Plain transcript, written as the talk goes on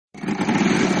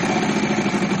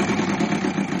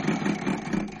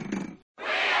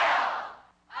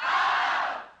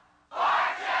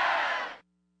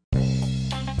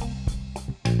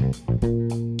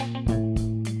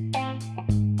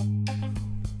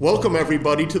Welcome,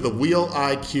 everybody, to the Wheel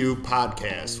IQ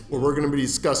podcast, where we're going to be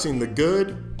discussing the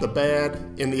good, the bad,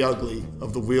 and the ugly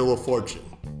of the Wheel of Fortune.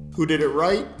 Who did it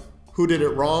right, who did it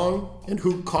wrong, and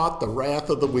who caught the wrath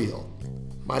of the wheel.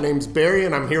 My name's Barry,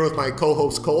 and I'm here with my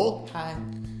co-host, Cole. Hi.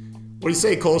 What do you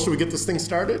say, Cole? Should we get this thing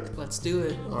started? Let's do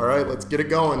it. All right, let's get it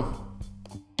going.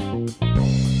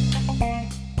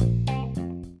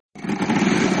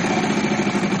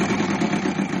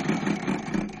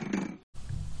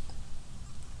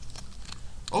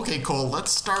 Okay, Cole,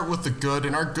 let's start with the good.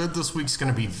 And our good this week's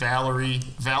going to be Valerie.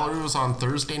 Valerie was on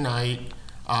Thursday night,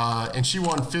 and she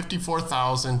won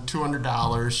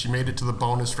 $54,200. She made it to the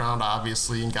bonus round,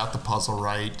 obviously, and got the puzzle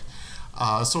right.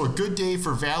 So a good day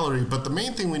for Valerie, but the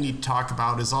main thing we need to talk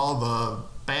about is all the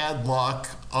bad luck,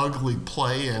 ugly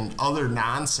play, and other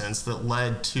nonsense that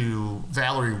led to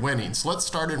Valerie winning. So let's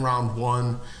start in round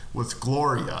one with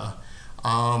Gloria.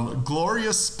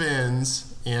 Gloria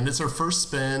spins, and it's her first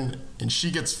spin, and she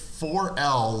gets 4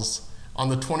 L's on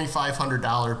the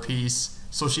 $2,500 piece.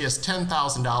 So she has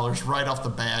 $10,000 right off the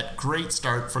bat. Great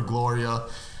start for Gloria.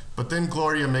 But then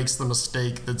Gloria makes the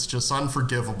mistake that's just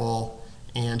unforgivable,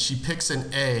 and she picks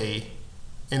an A,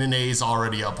 and an A is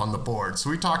already up on the board.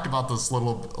 So we talked about this a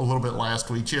little bit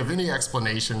last week. Do you have any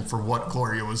explanation for what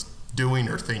Gloria was doing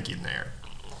or thinking there?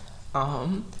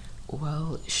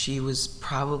 Well, she was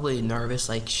probably nervous.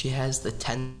 Like, she has the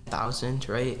 $10,000,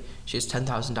 right? She has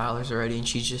 $10,000 already, and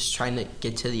she's just trying to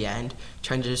get to the end,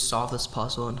 trying to just solve this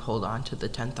puzzle and hold on to the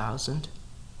 $10,000.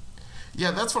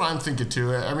 Yeah, that's what I'm thinking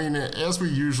too. I mean, as we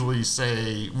usually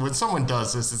say, when someone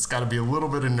does this, it's got to be a little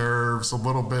bit of nerves, a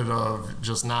little bit of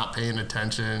just not paying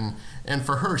attention. And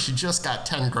for her, she just got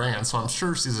 10 grand, so I'm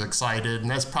sure she's excited,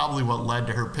 and that's probably what led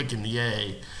to her picking the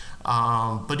A.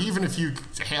 But even if you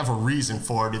have a reason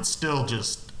for it, it's still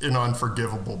just an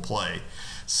unforgivable play.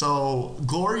 So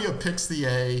Gloria picks the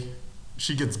A.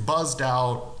 She gets buzzed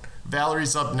out.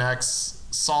 Valerie's up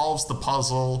next, solves the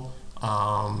puzzle,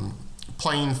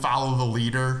 playing follow the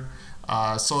leader.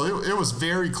 So it was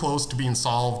very close to being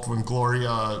solved when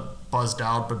Gloria buzzed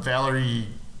out, but Valerie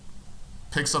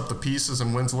picks up the pieces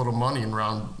and wins a little money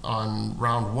on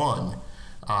round one.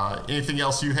 Anything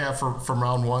else you have from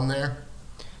round one there?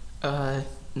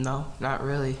 No, not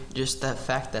really. Just that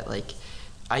fact that, like,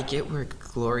 I get where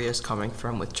Gloria's coming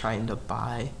from with trying to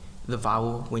buy the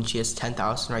vowel when she has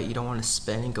 10,000, right? You don't want to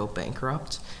spin and go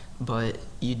bankrupt, but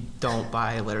you don't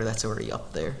buy a letter that's already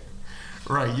up there.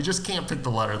 Right, you just can't pick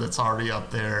the letter that's already up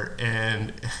there,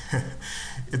 and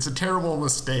it's a terrible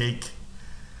mistake,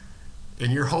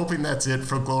 and you're hoping that's it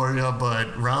for Gloria,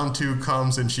 but round two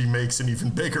comes and she makes an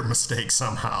even bigger mistake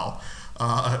somehow.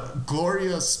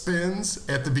 Gloria spins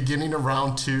at the beginning of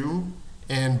round two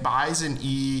and buys an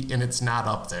E, and it's not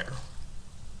up there.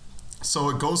 So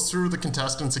it goes through the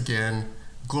contestants again.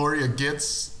 Gloria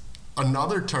gets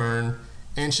another turn,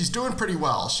 and she's doing pretty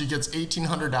well. She gets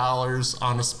 $1,800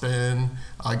 on a spin,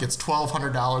 gets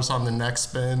 $1,200 on the next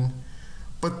spin,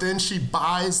 but then she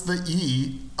buys the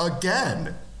E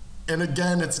again. And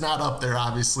again, it's not up there,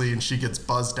 obviously, and she gets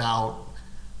buzzed out.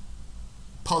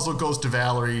 Puzzle goes to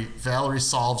Valerie. Valerie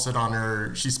solves it on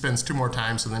her. She spins 2 more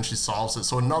times, and then she solves it.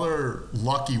 So another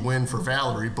lucky win for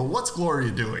Valerie. But what's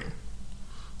Gloria doing?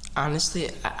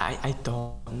 Honestly, I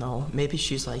don't know. Maybe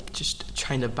she's, like, just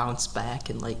trying to bounce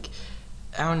back and, like,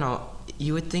 I don't know.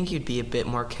 You would think you'd be a bit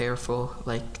more careful,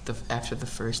 like, after the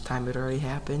first time it already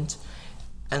happened.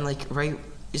 And, like, right,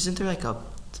 isn't there, like, a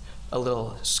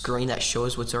little screen that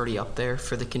shows what's already up there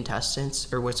for the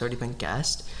contestants or what's already been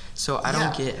guessed? So I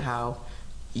don't get how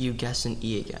you guess an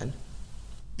E again.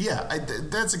 Yeah,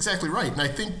 that's exactly right. And I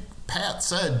think Pat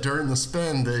said during the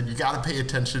spin that you got to pay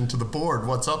attention to the board,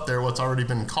 what's up there, what's already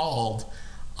been called.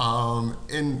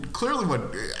 And clearly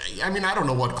I don't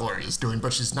know what Gloria's doing,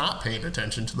 but she's not paying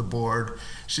attention to the board.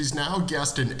 She's now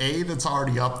guessed an A that's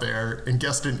already up there and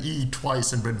guessed an E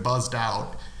twice and been buzzed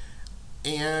out.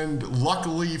 And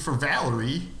luckily for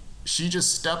Valerie, she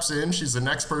just steps in. She's the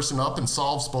next person up and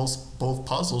solves both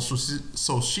puzzles.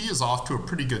 So she is off to a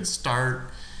pretty good start.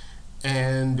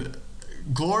 And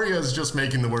Gloria is just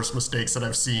making the worst mistakes that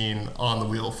I've seen on the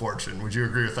Wheel of Fortune. Would you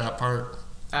agree with that part?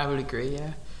 I would agree,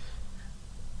 yeah.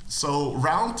 So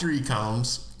round three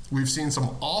comes. We've seen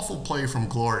some awful play from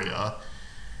Gloria.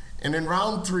 And in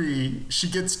round three, she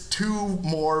gets 2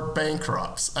 more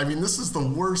bankrupts. I mean, this is the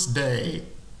worst day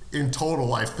in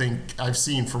total, I think, I've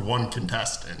seen for one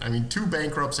contestant. I mean, 2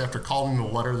 bankrupts after calling the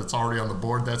letter that's already on the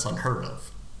board, that's unheard of.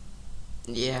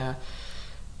 Yeah,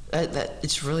 that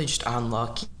it's really just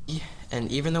unlucky.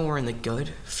 And even though we're in the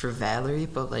good for Valerie,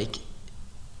 but, like,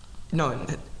 no,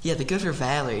 yeah, the good for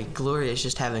Valerie, Gloria is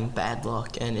just having bad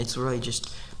luck, and it's really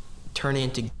just turning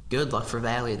into good luck for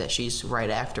Valerie that she's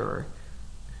right after her.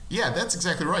 Yeah, that's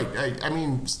exactly right. I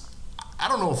mean, I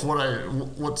don't know if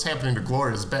what's happening to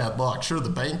Gloria is bad luck. Sure, the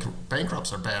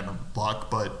bankrupts are bad luck,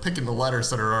 but picking the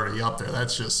letters that are already up there,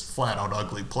 that's just flat out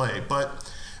ugly play.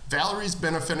 But Valerie's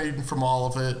benefiting from all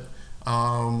of it.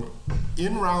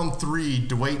 In round 3,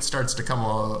 DeWaite starts to come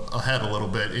ahead a little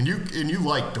bit, and you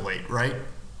like DeWaite, right?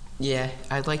 Yeah,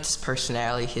 I liked his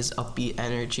personality, his upbeat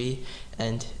energy,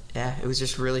 and yeah, it was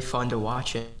just really fun to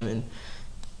watch him. And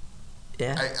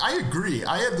yeah, I agree.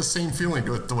 I had the same feeling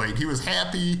with DeWaite. He was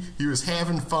happy, he was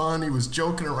having fun, he was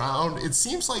joking around. It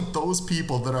seems like those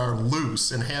people that are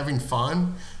loose and having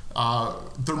fun,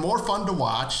 they're more fun to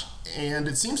watch, and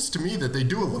it seems to me that they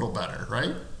do a little better,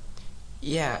 right?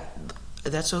 yeah,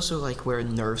 that's also like where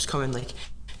nerves come in. Like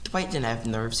Dwight didn't have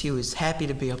nerves. He was happy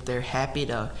to be up there, happy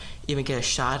to even get a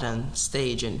shot on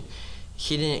stage, and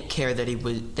he didn't care that he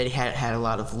hadn't had a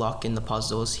lot of luck in the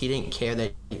puzzles. He didn't care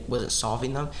that he wasn't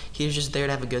solving them. He was just there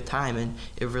to have a good time, and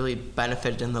it really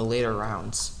benefited in the later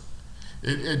rounds.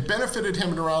 It benefited him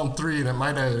in round 3, and it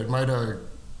might have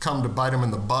come to bite him in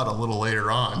the butt a little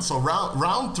later on. So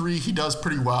round 3, he does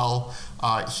pretty well.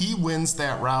 He wins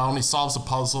that round. He solves a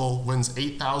puzzle, wins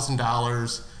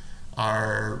 $8,000,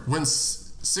 or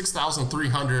wins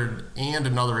 $6,300 and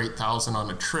another $8,000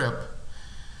 on a trip.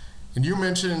 And you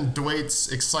mentioned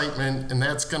DeWaite's excitement, and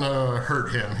that's gonna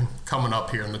hurt him coming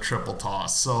up here in the triple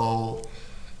toss. So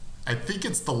I think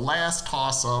it's the last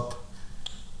toss up.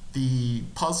 The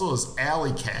puzzle is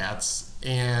Alley Cats,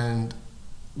 and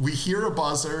we hear a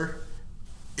buzzer,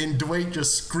 and DeWaite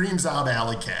just screams out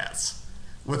Alley Cats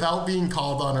without being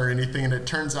called on or anything. And it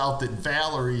turns out that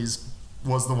Valerie's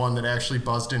was the one that actually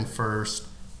buzzed in first.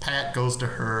 Pat goes to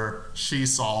her, she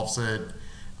solves it,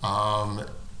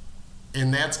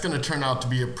 and that's going to turn out to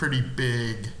be a pretty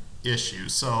big issue.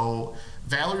 So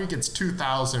Valerie gets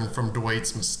 $2,000 from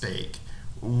DeWaite's mistake.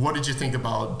 What did you think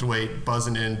about DeWaite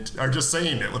buzzing in, or just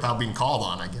saying it without being called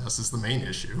on, I guess, is the main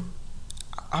issue?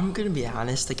 I'm gonna be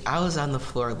honest. Like I was on the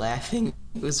floor laughing.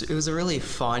 It was a really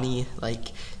funny like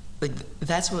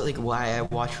that's what like why I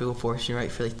watch Wheel of Fortune,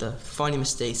 right? For like the funny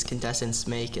mistakes contestants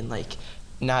make and like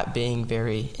not being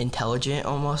very intelligent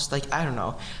almost. Like I don't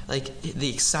know. Like the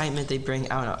excitement they bring.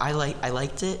 I don't know. I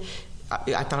liked it.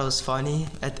 I thought it was funny.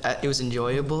 It was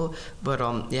enjoyable. But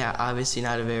yeah, obviously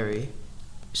not a very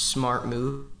smart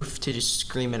move to just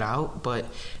scream it out. But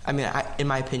I mean, in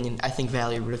my opinion, I think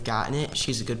Valerie would have gotten it.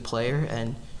 She's a good player,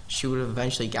 and she would have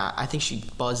eventually got. I think she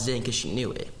buzzed in because she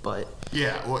knew it. But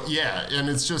yeah, well, yeah, and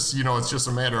it's just it's just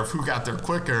a matter of who got there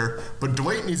quicker. But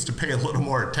DeWaite needs to pay a little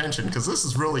more attention because this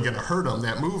is really going to hurt him.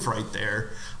 That move right there.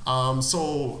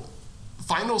 So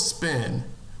final spin.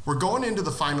 We're going into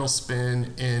the final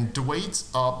spin, and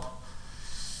DeWaite's up.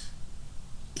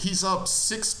 He's up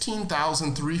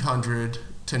 16,300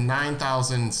 to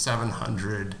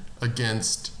 9,700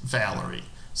 against Valerie.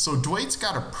 So DeWaite's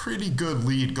got a pretty good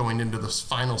lead going into this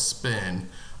final spin.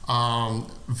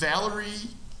 Valerie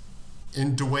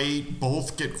and DeWaite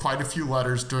both get quite a few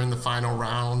letters during the final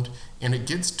round, and it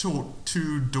gets to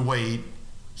DeWaite.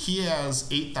 He has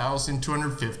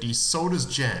 8,250. So does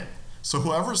Jen. So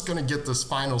whoever's going to get this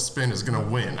final spin is going to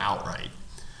win outright.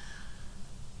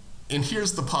 And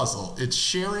here's the puzzle. It's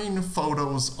sharing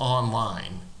photos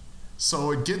online.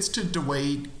 So it gets to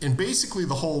DeWaite, and basically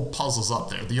the whole puzzle's up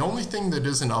there. The only thing that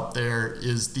isn't up there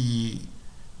is the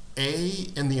A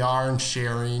and the R in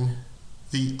sharing,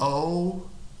 the O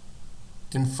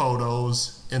in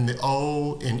photos, and the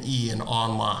O and E in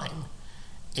online.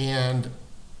 And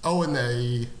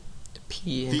the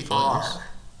P in the photos. R.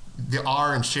 The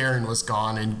R in sharing was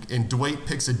gone, and DeWaite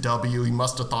picks a W. He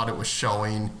must have thought it was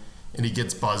showing, and he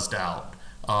gets buzzed out.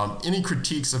 Any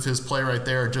critiques of his play right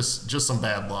there? Just some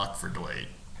bad luck for DeWaite.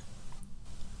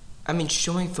 I mean,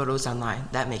 showing photos online,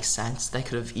 that makes sense. That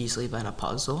could have easily been a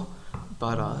puzzle,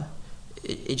 but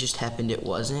it just happened it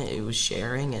wasn't. It was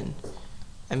sharing, and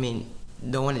I mean,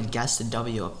 no one had guessed a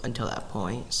W up until that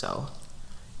point, so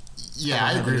Yeah,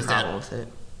 I agree with that. With it.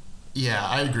 Yeah,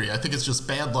 I agree. I think it's just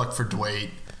bad luck for DeWaite.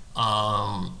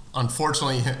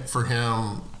 Unfortunately for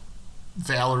him,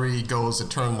 Valerie goes a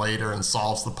turn later and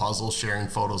solves the puzzle, sharing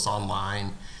photos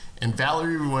online. And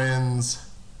Valerie wins,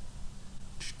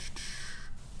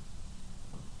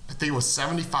 I think it was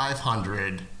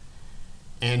 7,500,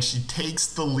 and she takes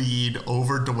the lead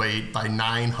over DeWaite by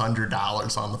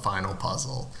 $900 on the final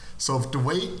puzzle. So if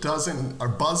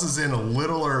DeWaite buzzes in a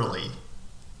little early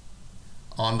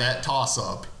on that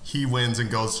toss-up, he wins and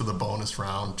goes to the bonus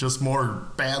round. Just more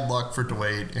bad luck for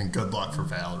DeWaite and good luck for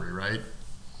Valerie, right?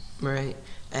 Right.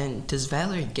 And does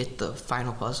Valerie get the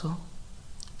final puzzle?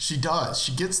 She does.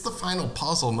 She gets the final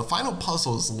puzzle, and the final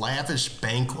puzzle is Lavish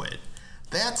Banquet.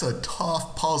 That's a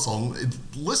tough puzzle.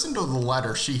 Listen to the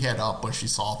letter she had up when she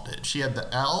solved it. She had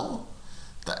the L,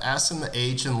 the S, and the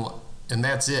H, and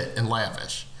that's it in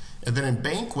Lavish. And then in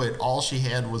Banquet, all she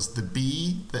had was the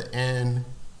B, the N,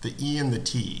 the E, and the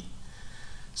T.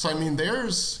 So, I mean,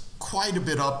 there's quite a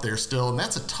bit up there still, and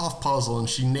that's a tough puzzle, and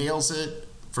she nails it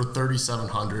for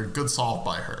 3,700. Good solve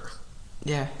by her.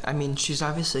 Yeah, I mean, she's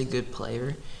obviously a good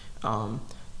player.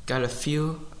 Got a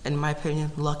few, in my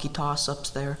opinion, lucky toss-ups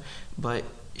there, but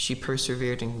she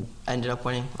persevered and ended up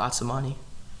winning lots of money.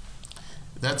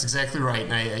 That's exactly right.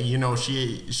 And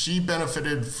she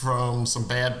benefited from some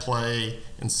bad play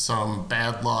and some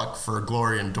bad luck for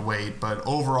Gloria and DeWaite, but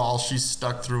overall she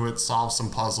stuck through it, solved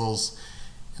some puzzles,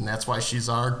 and that's why she's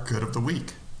our Good of the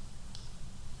Week.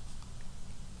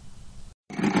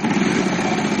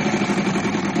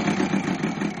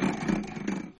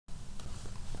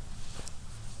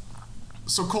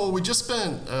 So, Cole, we just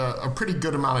spent a pretty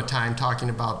good amount of time talking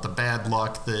about the bad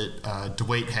luck that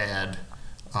DeWaite had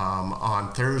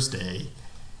on Thursday.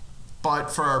 But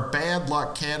for our bad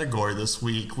luck category this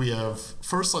week, we have,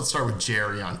 first let's start with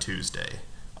Jerry on Tuesday.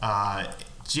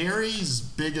 Jerry's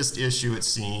biggest issue, it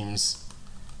seems,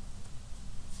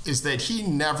 is that he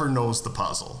never knows the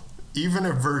puzzle. Even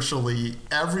if virtually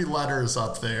every letter is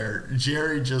up there,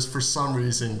 Jerry just for some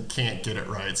reason can't get it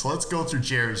right. So let's go through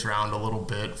Jerry's round a little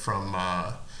bit from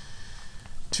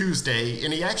Tuesday.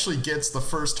 And he actually gets the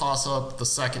first toss-up, the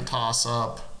second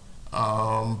toss-up,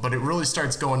 but it really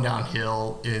starts going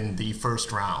downhill in the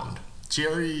first round.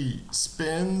 Jerry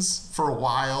spins for a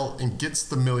while and gets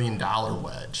the $1 million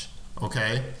wedge,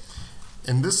 okay?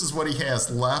 And this is what he has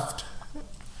left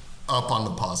up on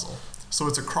the puzzle. So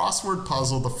it's a crossword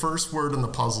puzzle. The first word in the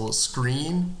puzzle is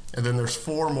screen, and then there's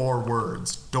 4 more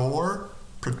words: door,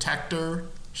 protector,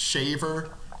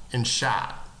 shaver, and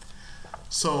shot.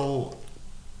 So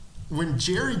when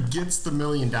Jerry gets the $1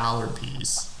 million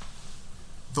piece,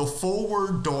 the full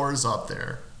word door is up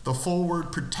there, the full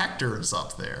word protector is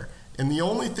up there, and the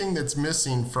only thing that's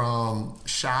missing from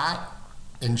shot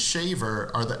and shaver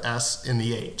are the S and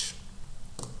the H.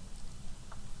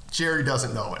 Jerry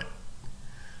doesn't know it.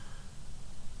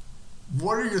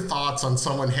 What are your thoughts on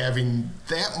someone having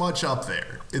that much up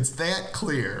there? It's that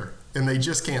clear, and they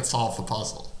just can't solve the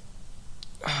puzzle.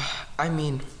 I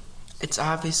mean, it's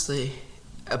obviously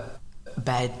a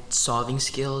bad solving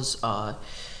skills,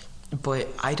 but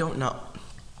I don't know.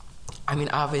 I mean,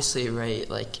 obviously, right,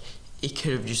 like, it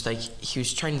could have just, like, he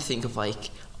was trying to think of, like,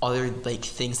 other, like,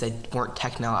 things that weren't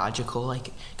technological,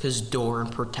 like, because door and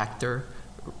protector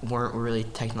weren't really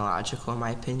technological, in my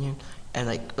opinion. And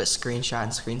like, but screenshot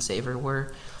and screensaver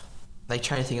were, like,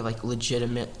 trying to think of like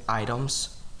legitimate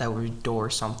items that were door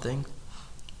something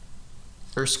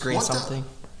or screen something.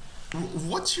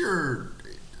 What's your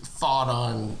thought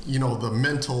on, the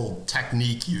mental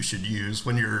technique you should use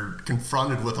when you're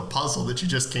confronted with a puzzle that you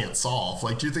just can't solve?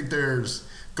 Like, do you think there's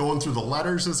going through the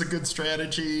letters is a good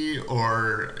strategy,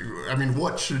 or, I mean,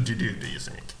 what should you do you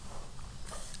think?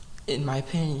 In my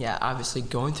opinion, yeah, obviously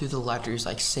going through the letters,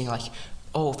 like saying like,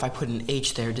 oh, if I put an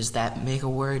H there, does that make a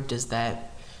word? Does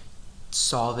that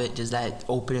solve it? Does that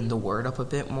open the word up a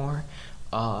bit more?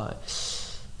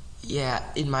 Yeah,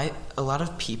 a lot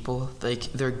of people, like,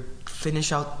 they're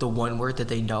finish out the one word that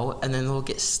they know, and then they'll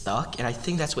get stuck. And I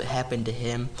think that's what happened to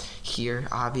him here,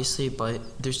 obviously.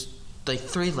 But there's like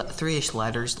three-ish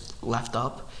letters left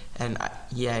up, and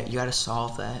yeah, you got to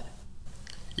solve that.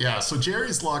 Yeah, so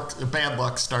Jerry's bad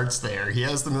luck starts there. He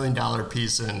has the $1 million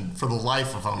piece, and for the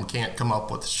life of him, can't come up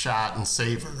with shot and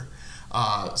saver.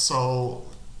 So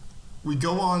we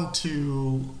go on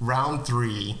to round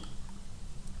 3,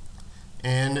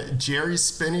 and Jerry's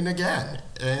spinning again,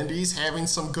 and he's having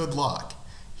some good luck.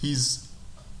 He's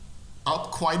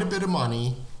up quite a bit of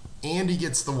money, and he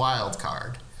gets the wild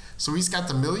card. So he's got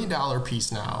the $1 million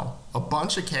piece now, a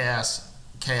bunch of cash,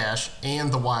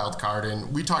 and the wild card.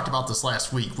 And we talked about this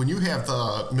last week. When you have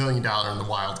the $1 million and the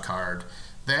wild card,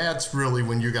 that's really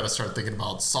when you got to start thinking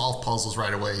about solve puzzles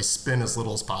right away, spin as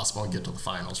little as possible, and get to the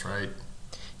finals, right?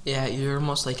 Yeah, you're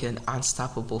almost like an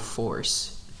unstoppable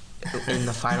force in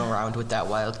the final round with that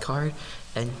wild card,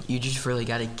 and you just really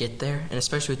got to get there. And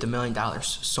especially with the $1 million,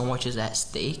 so much is at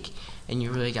stake, and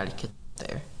you really got to get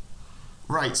there.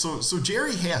 Right, so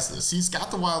Jerry has this. He's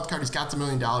got the wild card. He's got the $1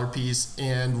 million piece.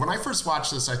 And when I first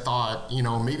watched this, I thought,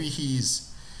 maybe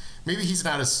he's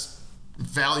not as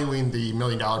valuing the $1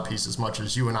 million piece as much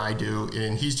as you and I do,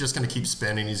 and he's just going to keep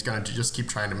spending. He's going to just keep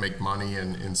trying to make money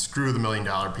and screw the $1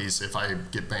 million piece. If I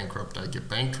get bankrupt, I get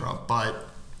bankrupt. But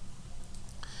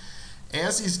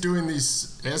as he's doing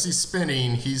these, as he's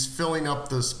spinning, he's filling up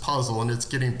this puzzle, and it's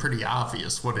getting pretty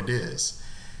obvious what it is.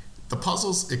 The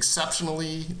puzzle's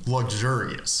exceptionally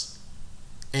luxurious,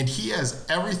 and he has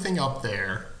everything up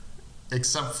there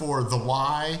except for the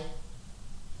Y,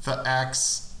 the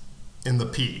X, and the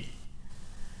P.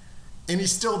 And he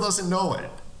still doesn't know it.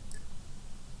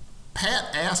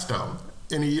 Pat asked him,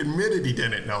 and he admitted he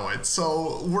didn't know it.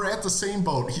 So we're at the same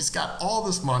boat. He's got all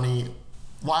this money,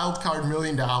 wild card $1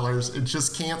 million. It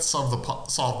just can't solve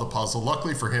the puzzle.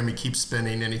 Luckily for him, he keeps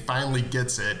spinning, and he finally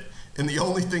gets it. And the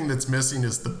only thing that's missing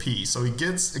is the P. So he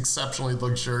gets exceptionally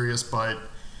luxurious, but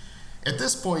at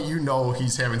this point, you know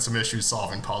he's having some issues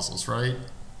solving puzzles, right?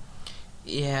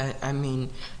 Yeah, I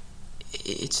mean,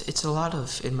 it's a lot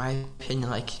of, in my opinion,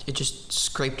 like, it just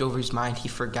scraped over his mind. He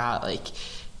forgot, like,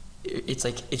 it's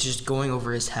just going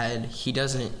over his head. He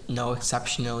doesn't know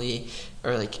exceptionally,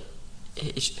 or like,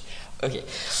 okay,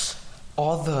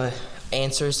 all the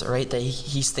answers, right, that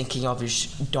he's thinking of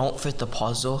just don't fit the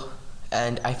puzzle.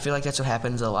 And I feel like that's what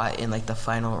happens a lot in, like, the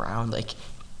final round. Like,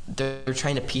 they're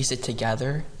trying to piece it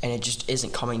together, and it just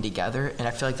isn't coming together. And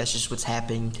I feel like that's just what's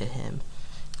happening to him.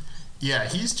 Yeah,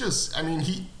 he's just, I mean,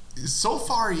 so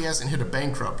far he hasn't hit a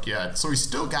bankrupt yet. So he's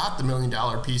still got the $1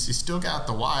 million piece. He's still got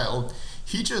the wild.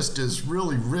 He just is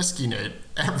really risking it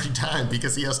every time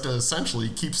because he has to essentially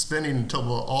keep spinning until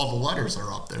all the letters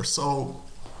are up there. So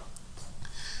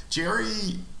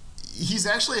Jerry, he's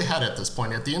actually ahead at this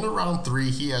point. At the end of round 3,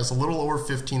 he has a little over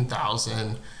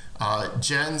 15,000.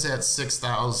 Jen's at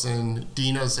 6,000.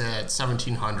 Dina's at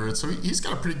 1,700. So he's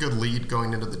got a pretty good lead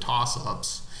going into the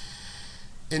toss-ups.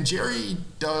 And Jerry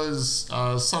does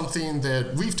something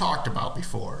that we've talked about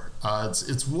before.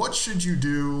 It's what should you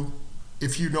do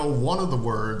if you know one of the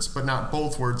words but not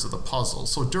both words of the puzzle.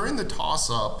 So during the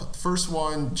toss-up, first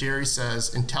one, Jerry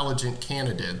says intelligent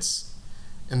candidates,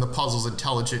 and the puzzle's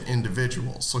intelligent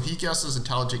individuals. So he guesses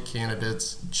intelligent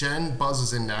candidates. Jen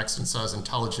buzzes in next and says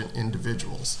intelligent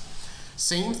individuals.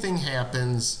 Same thing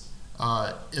happens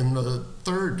in the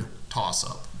third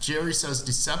toss-up. Jerry says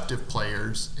deceptive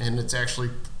players, and it's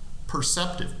actually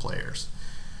perceptive players.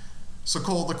 So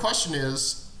Cole, the question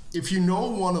is, if you know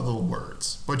one of the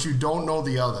words, but you don't know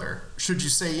the other, should you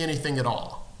say anything at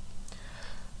all?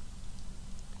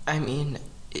 I mean,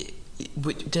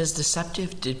 does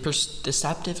deceptive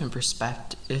and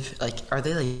perspective, like, are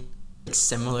they like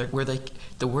similar? Were like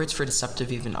the words for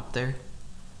deceptive even up there?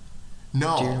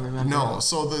 No, do you remember? No.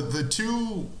 So the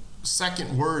two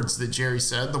second words that Jerry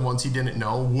said, the ones he didn't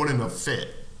know, wouldn't have fit.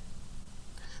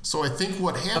 So I think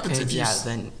what happens if you...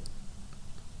 then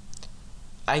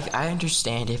I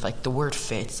understand if, like, the word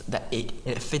fits, that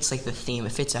it fits, like, the theme,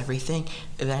 it fits everything,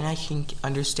 then I can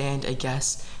understand, I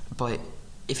guess. But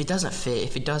if it doesn't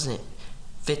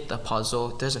fit the puzzle,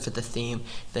 doesn't fit the theme,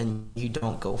 then you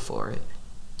don't go for it.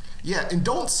 Yeah, and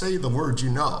don't say the word you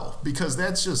know, because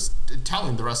that's just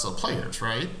telling the rest of the players,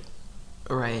 right?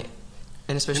 Right.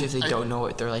 And especially if they don't know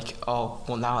it, they're like, oh,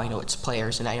 well, now I know it's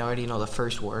players, and I already know the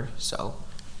first word, so...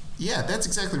 Yeah, that's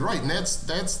exactly right, and that's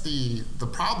the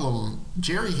problem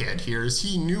Jerry had here, is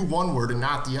he knew one word and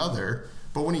not the other,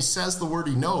 but when he says the word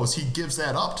he knows, he gives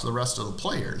that up to the rest of the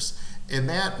players, and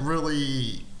that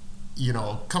really,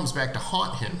 comes back to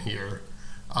haunt him here.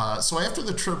 So after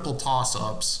the triple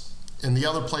toss-ups, and the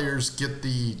other players get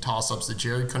the toss-ups that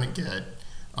Jerry couldn't get,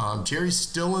 Jerry's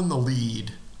still in the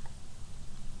lead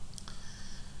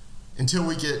until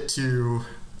we get to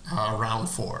round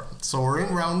 4. So we're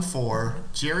in round 4.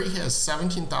 Jerry has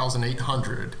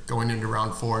 17,800 going into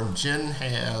round 4, and Jen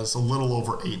has a little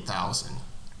over 8,000.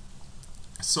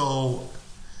 So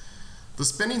the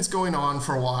spinning's going on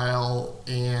for a while,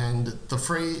 and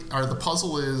the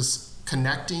puzzle is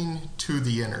connecting to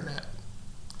the internet.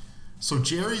 So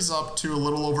Jerry's up to a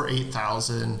little over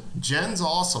 8,000. Jen's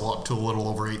also up to a little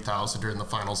over 8,000 during the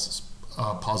final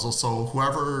puzzle. So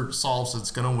whoever solves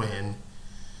it's going to win.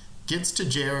 Gets to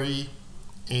Jerry,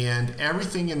 and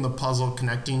everything in the puzzle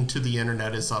connecting to the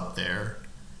internet is up there,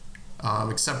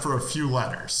 except for a few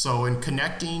letters. So in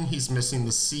connecting, he's missing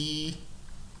the C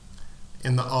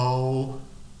and the O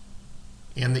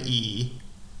and the E.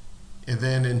 And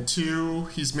then in 2,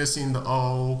 he's missing the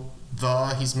O,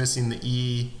 he's missing the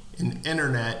E. In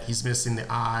internet, he's missing the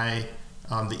I,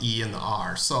 the E, and the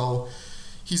R. So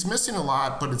he's missing a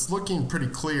lot, but it's looking pretty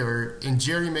clear, and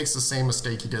Jerry makes the same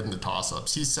mistake he did in the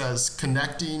toss-ups. He says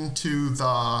connecting to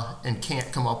and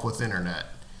can't come up with internet.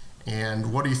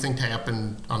 And what do you think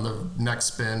happened on the next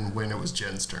spin when it was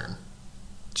Jen's turn?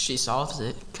 She solves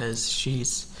it because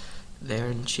she's there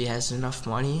and she has enough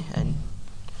money and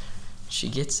she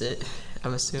gets it,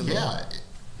 I'm assuming.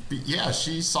 Yeah,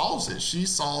 she solves it. She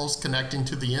solves connecting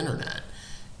to the internet.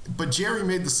 But Jerry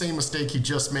made the same mistake he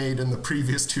just made in the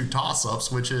previous two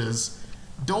toss-ups, which is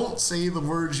don't say the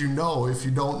words you know if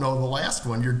you don't know the last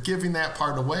one. You're giving that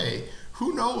part away.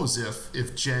 Who knows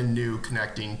if Jen knew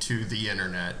connecting to the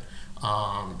internet?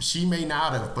 She may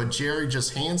not have, but Jerry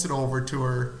just hands it over to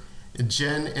her, and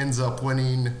Jen ends up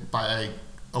winning by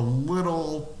a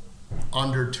little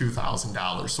under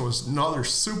 $2,000. So it's another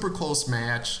super close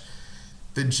match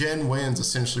that Jen wins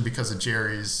essentially because of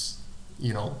Jerry's,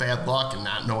 bad luck and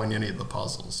not knowing any of the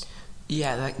puzzles.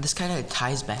 Yeah, this kind of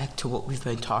ties back to what we've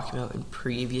been talking about in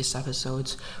previous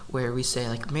episodes, where we say,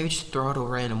 like, maybe just throw out a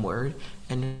random word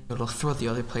and it'll throw the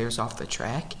other players off the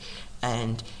track.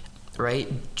 And, right,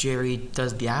 Jerry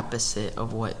does the opposite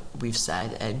of what we've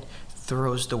said and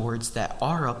throws the words that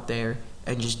are up there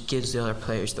and just gives the other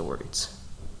players the words.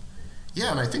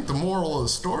 Yeah, and I think the moral of the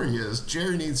story is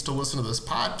Jerry needs to listen to this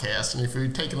podcast, and if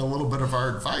he'd taken a little bit of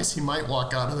our advice, he might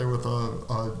walk out of there with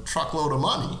a truckload of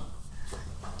money.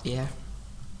 Yeah.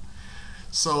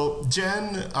 So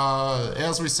Jen,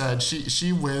 as we said,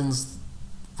 she wins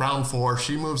round 4.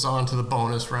 She moves on to the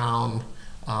bonus round.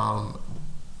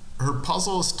 Her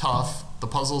puzzle is tough. The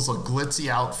puzzle's a glitzy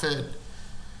outfit.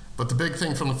 But the big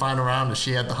thing from the final round is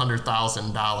she had the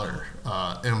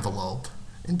 $100,000 envelope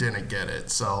and didn't get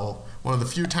it. So one of the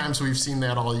few times we've seen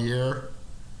that all year,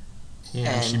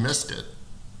 and she missed it.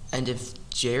 And if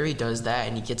Jerry does that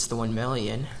and he gets the $1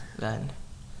 million, then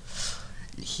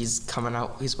he's walking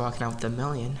out with $1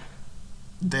 million.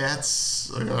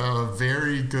 That's a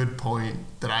very good point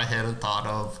that I hadn't thought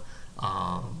of.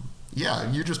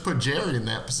 Yeah, you just put Jerry in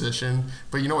that position,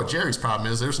 but you know what Jerry's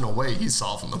problem is? There's no way he's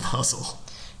solving the puzzle.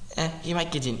 He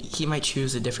might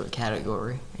choose a different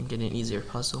category and get an easier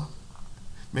puzzle.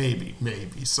 Maybe.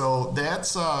 So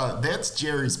that's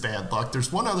Jerry's bad luck.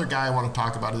 There's one other guy I want to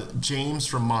talk about, James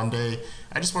from Monday.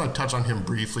 I just want to touch on him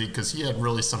briefly because he had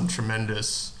really some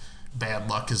tremendous bad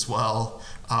luck as well.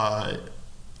 On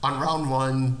round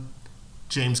 1,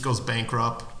 James goes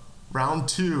bankrupt. Round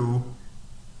 2,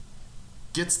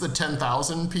 gets the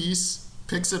 10,000 piece,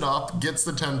 picks it up, gets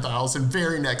the 10,000.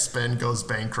 Very next spin goes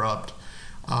bankrupt.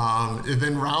 And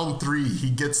then round 3, he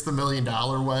gets the $1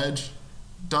 million wedge,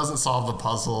 doesn't solve the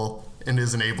puzzle, and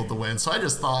isn't able to win. So I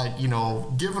just thought,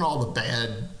 given all the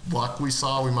bad luck we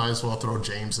saw, we might as well throw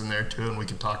James in there too, and we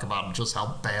can talk about just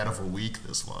how bad of a week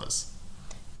this was.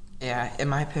 Yeah, in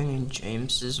my opinion,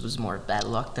 James's was more bad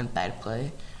luck than bad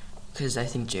play, because I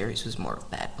think Jerry's was more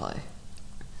bad play.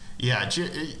 Yeah,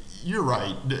 you're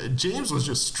right. James was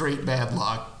just straight bad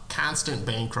luck, constant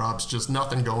bankrupts, just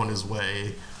nothing going his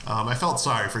way. I felt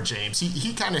sorry for James.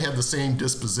 He kind of had the same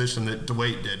disposition that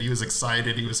DeWaite did. He was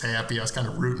excited. He was happy. I was kind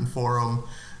of rooting for him.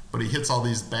 But he hits all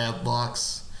these bad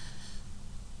lucks,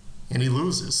 and he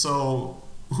loses. So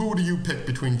who do you pick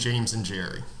between James and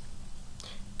Jerry?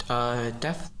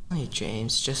 Definitely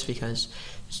James, just because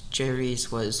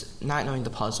Jerry's was not knowing the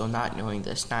puzzle, not knowing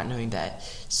this, not knowing that,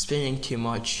 spinning too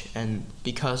much, and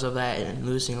because of that, and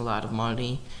losing a lot of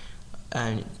money,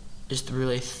 and just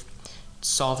really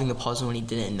solving the puzzle when he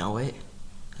didn't know it.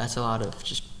 That's a lot of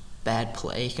just bad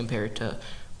play compared to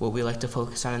what we like to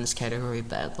focus on in this category,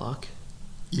 bad luck.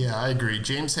 Yeah, I agree.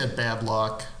 James had bad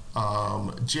luck.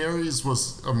 Jerry's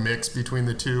was a mix between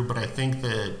the two, but I think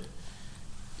that,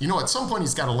 at some point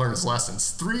he's got to learn his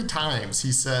lessons. 3 times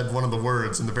he said one of the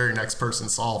words and the very next person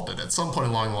solved it. At some point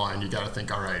along the line, you got to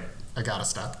think, all right, I got to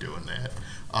stop doing that.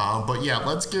 But yeah,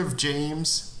 let's give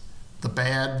James the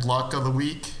bad luck of the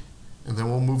week, and then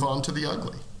we'll move on to the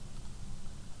ugly.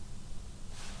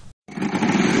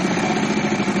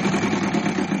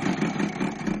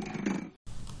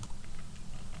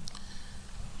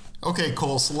 Okay,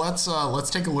 Cole, so let's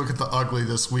take a look at the ugly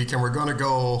this week, and we're going to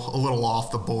go a little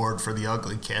off the board for the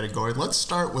ugly category. Let's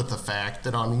start with the fact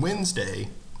that on Wednesday,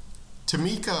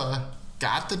 Tamika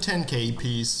got the 10K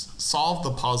piece, solved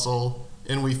the puzzle,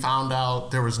 and we found out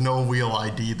there was no wheel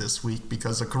ID this week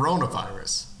because of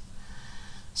coronavirus.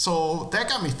 So that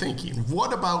got me thinking,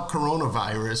 what about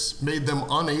coronavirus made them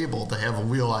unable to have a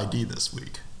wheel ID this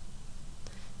week?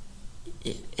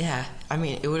 Yeah, I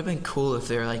mean, it would have been cool if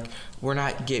they're like, we're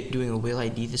not doing a wheel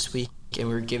ID this week and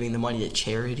we're giving the money to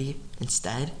charity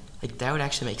instead. Like, that would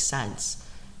actually make sense.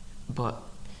 But,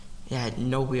 yeah,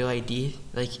 no wheel ID.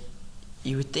 Like,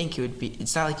 you would think it would be,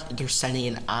 it's not like they're sending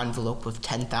an envelope with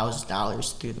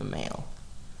 $10,000 through the mail.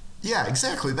 Yeah,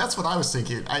 exactly. That's what I was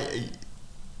thinking.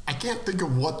 I can't think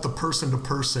of what the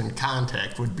person-to-person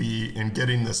contact would be in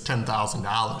getting this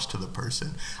 $10,000 to the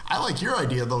person. I like your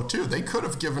idea, though, too. They could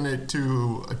have given it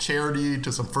to a charity,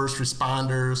 to some first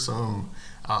responders, some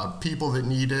people that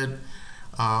need it.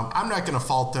 I'm not going to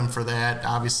fault them for that.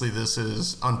 Obviously, this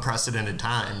is unprecedented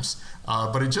times,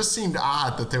 but it just seemed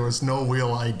odd that there was no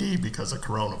Wheel ID because of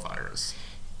coronavirus.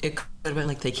 It could have been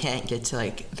like they can't get to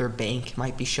like their bank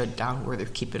might be shut down where they're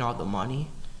keeping all the money.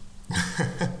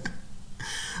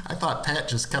 I thought Pat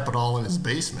just kept it all in his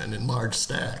basement in large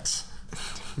stacks.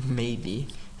 Maybe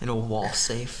in a wall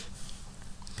safe.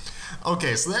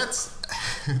 Okay, so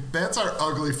that's our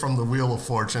ugly from the Wheel of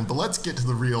Fortune, but let's get to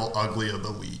the real ugly of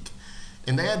the week.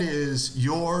 And that is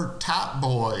your top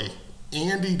boy,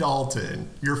 Andy Dalton,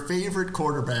 your favorite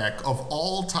quarterback of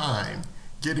all time,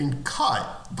 getting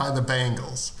cut by the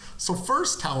Bengals. So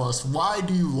first tell us, why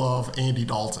do you love Andy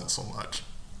Dalton so much?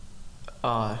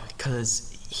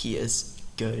 'Cause he is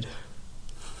good.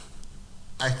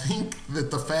 I think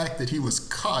that the fact that he was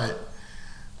cut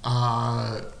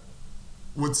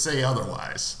would say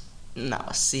otherwise. No,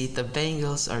 see, the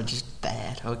Bengals are just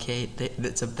bad, okay?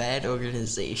 It's a bad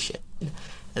organization,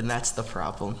 and that's the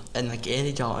problem. And, like,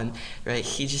 Andy Dalton, right,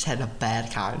 he just had a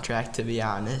bad contract, to be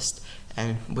honest.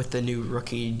 And with the new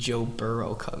rookie Joe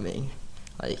Burrow coming,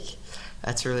 like,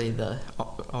 that's really the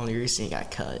only reason he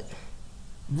got cut.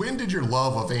 When did your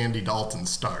love of Andy Dalton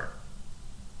start?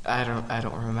 I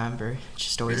don't remember. It's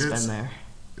just always been there.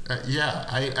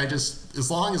 I just,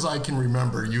 as long as I can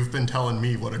remember, you've been telling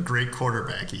me what a great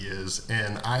quarterback he is,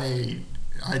 and I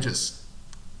just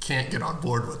can't get on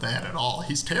board with that at all.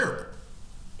 He's terrible.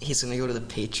 He's going to go to the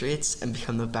Patriots and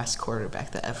become the best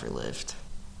quarterback that ever lived.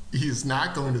 He's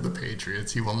not going to the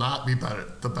Patriots. He will not be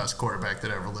the best quarterback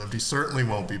that ever lived. He certainly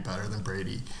won't be better than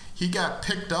Brady. He got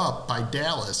picked up by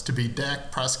Dallas to be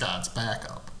Dak Prescott's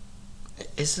backup.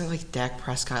 Isn't like Dak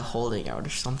Prescott holding out or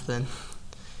something?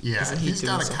 Yeah, he's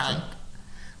got a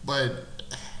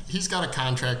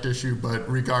contract issue, but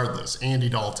regardless, Andy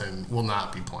Dalton will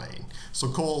not be playing.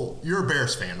 So Cole, you're a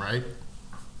Bears fan, right?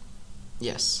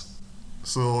 Yes.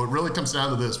 So it really comes down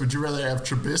to this. Would you rather have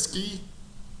Trubisky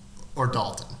or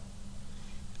Dalton?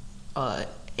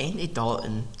 Andy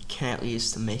Dalton can at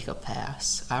least make a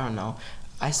pass. I don't know.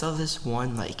 I saw this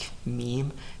one like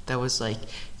meme that was like,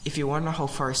 if you want to know how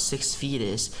far 6 feet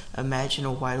is, imagine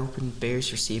a wide open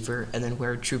Bears receiver and then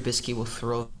where Trubisky will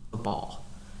throw the ball.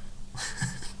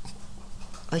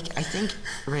 Like, I think,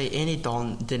 right, Andy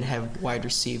Dalton didn't have wide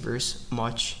receivers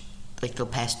much, like the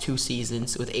past 2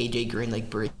 seasons with AJ Green like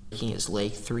breaking his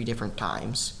leg 3 different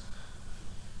times.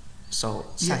 So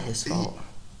it's not his fault.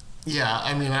 Yeah,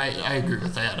 I mean, I agree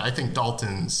with that. I think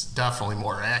Dalton's definitely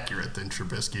more accurate than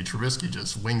Trubisky. Trubisky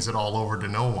just wings it all over to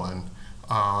no one.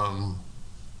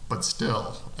 But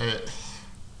still,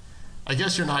 I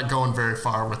guess you're not going very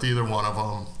far with either one of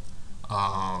them.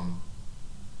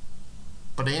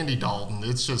 But Andy Dalton,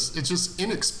 it's just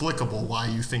inexplicable why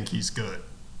you think he's good.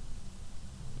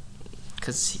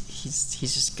 Because he's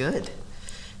just good.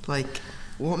 Like,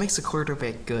 what makes a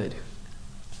quarterback good,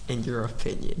 in your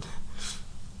opinion?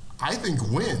 I think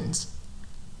wins.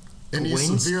 And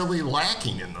he's severely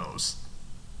lacking in those.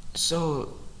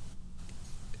 So,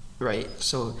 right,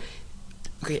 so,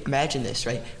 okay, imagine this,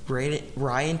 right?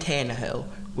 Ryan Tannehill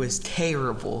was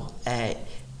terrible at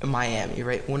Miami,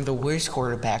 right? One of the worst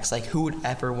quarterbacks, like, who would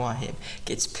ever want him?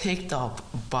 Gets picked up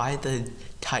by the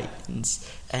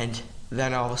Titans, and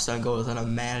then all of a sudden goes on a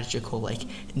magical, like,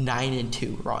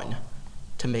 9-2 run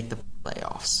to make the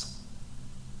playoffs.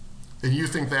 And you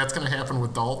think that's going to happen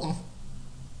with Dalton?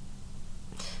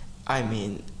 I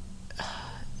mean,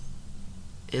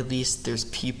 at least there's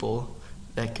people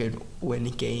that could win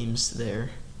games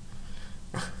there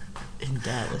in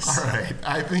Dallas. All right.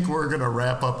 I think we're going to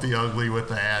wrap up the ugly with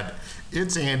that.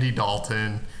 It's Andy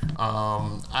Dalton.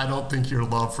 I don't think your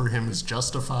love for him is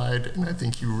justified, and I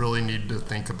think you really need to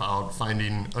think about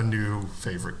finding a new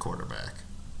favorite quarterback.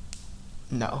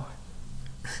 No.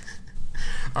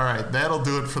 All right, that'll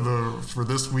do it for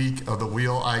this week of the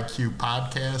Wheel IQ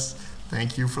podcast.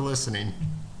 Thank you for listening.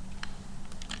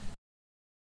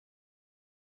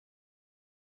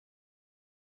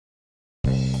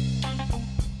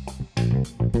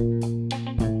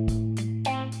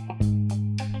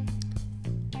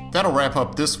 That'll wrap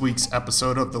up this week's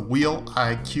episode of the Wheel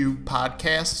IQ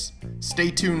podcast.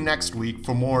 Stay tuned next week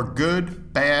for more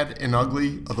good, bad, and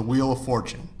ugly of the Wheel of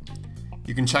Fortune.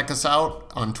 You can check us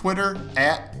out on Twitter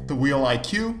at The Wheel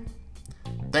IQ.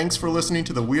 Thanks for listening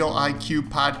to the Wheel IQ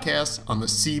podcast on the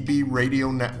CB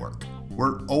Radio Network.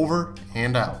 We're over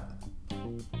and out.